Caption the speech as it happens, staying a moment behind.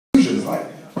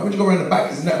why would you go around the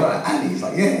back? Isn't that like an alley? It's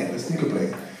like, yeah, the snooker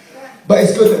place. But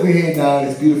it's good that we're here now,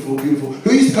 it's beautiful, beautiful.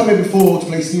 Who used to come here before to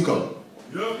play snooker?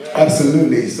 Yeah.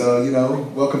 Absolutely, so, you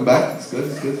know, welcome back. It's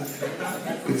good, it's good.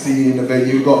 Good to see you in the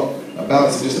venue. You've got a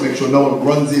bouncer just to make sure no one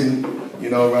runs in, you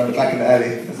know, around the back of the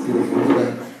alley. That's beautiful, isn't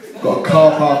it? Got a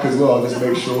car park as well, just to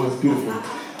make sure. It's beautiful.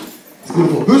 It's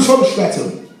beautiful. Who's from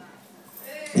Streatham?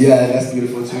 Yeah, that's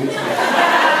beautiful too.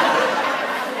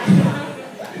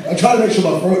 I'm trying to make sure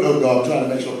my throat don't go. I'm trying to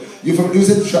make sure. You're from, who's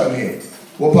in Streatham here?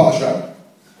 What part of Streatham?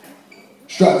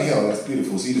 Streatham Hill, that's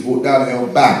beautiful. So you just walk down the hill,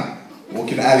 bang. Walk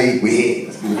in the alley, we're here.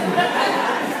 That's beautiful.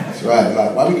 That's right.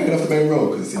 Like, why are we getting off the main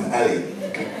road? Because it's in the alley.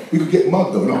 Okay. We could get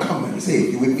mugged though. No, come on, say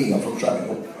it. You're with me. I'm from Streatham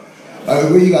Hill.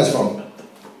 Where are you guys from?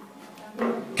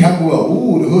 Camberwell.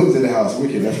 Ooh, the hood's in the house.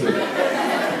 Wicked, that's good.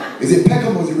 Is it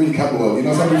Peckham or is it really Camberwell? You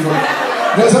know something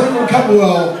from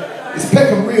Camberwell, it's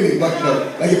Peckham really, but you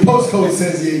know, like your postcode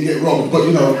says here you get robbed, but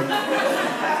you know,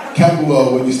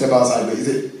 Camberwell when you step outside, is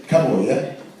it Camberwell,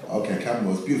 yeah? Okay,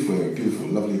 Camberwell, it's beautiful area, beautiful,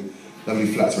 lovely, lovely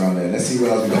flats around there. Let's see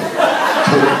what else we got.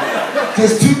 So,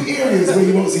 there's two areas where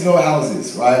you won't see no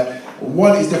houses, right?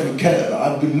 One is definitely Kennerton.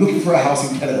 I've been looking for a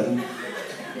house in Kennerton.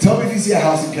 Tell me if you see a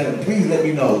house in Kennerton, please let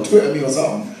me know, Twitter me or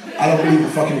something. I don't believe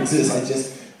it fucking exists, I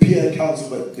just peer council,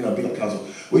 but you know, big up council.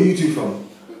 Where are you two from?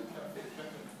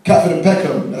 Catford and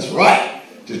Peckham, that's right.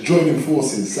 Just joining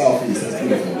forces, southeast, that's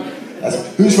beautiful.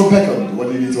 Who's from Peckham? What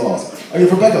do you need to ask? Are you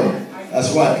from Peckham? That's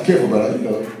right, be careful brother, you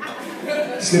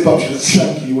know. Slip up, she'll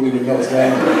shank you, you wouldn't even know what's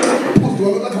going on. Do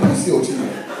I look like a pussy or two?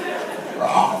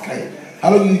 Ah, okay. How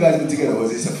long have you guys been together?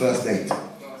 Was this a first date?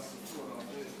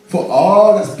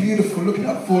 Oh, that's beautiful, looking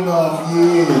at 4.5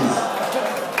 years.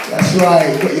 That's right,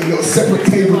 you've got your little separate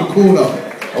table in the corner,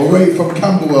 away from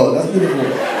Camberwell, that's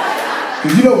beautiful.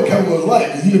 Because you know what Camberwell's like,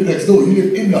 because you live next door, you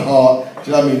live in the heart,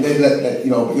 do you know what I mean? They let you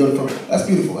know, but you're from, that's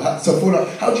beautiful. So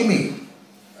how'd you meet?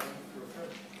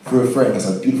 Through a friend, that's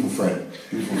a beautiful friend.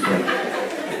 Beautiful friend.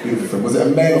 Beautiful friend. Was it a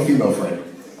male or female friend?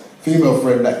 Female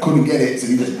friend that couldn't get it, so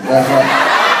you just, that's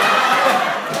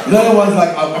right. The other one's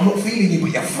like, I'm not feeling you,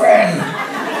 but your friend.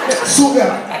 Sort me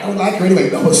out. I don't like her anyway,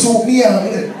 but sort me out,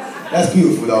 innit? That's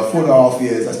beautiful though, 4.5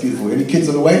 years, that's beautiful. Any kids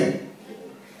on the way?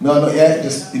 No, not yet,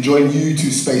 just enjoying you two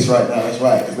space right now, that's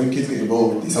right, because when kids get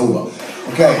involved, it's over.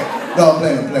 Okay, no, I'm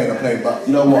playing, but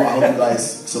you know what, I hope you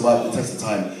guys survive the test of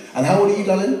time. And how old are you,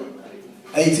 darling?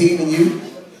 18 and you?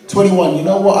 21, you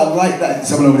know what, I like that.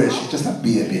 Someone over there, she's just a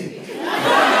bit.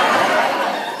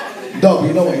 No, but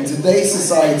you know what, in today's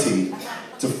society,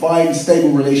 to find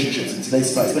stable relationships in today's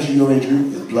society, especially your age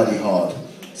group, is bloody hard.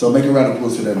 So make a round of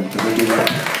applause for them, because they're doing that.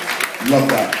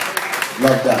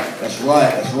 Love that, that's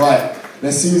right.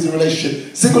 Let's see who's in a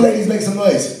relationship. Single ladies, make some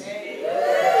noise.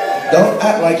 Don't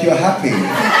act like you're happy.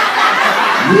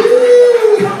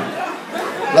 Woo!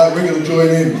 Like we're gonna join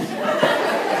in.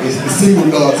 It's the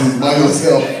single dances by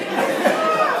yourself.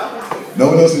 No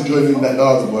one else is joining in that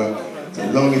dance, boy. It's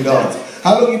a lonely dance.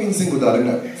 How long have you been single,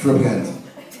 darling? Throw up your hands.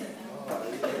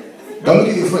 Don't look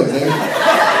at your friends, eh?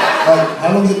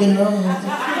 How long has it been now?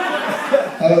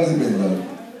 How long has it been, darling?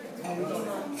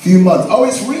 Few months. Oh,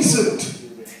 it's recent.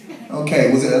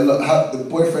 Okay, was it the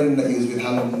boyfriend that he was with,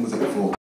 how long was it before?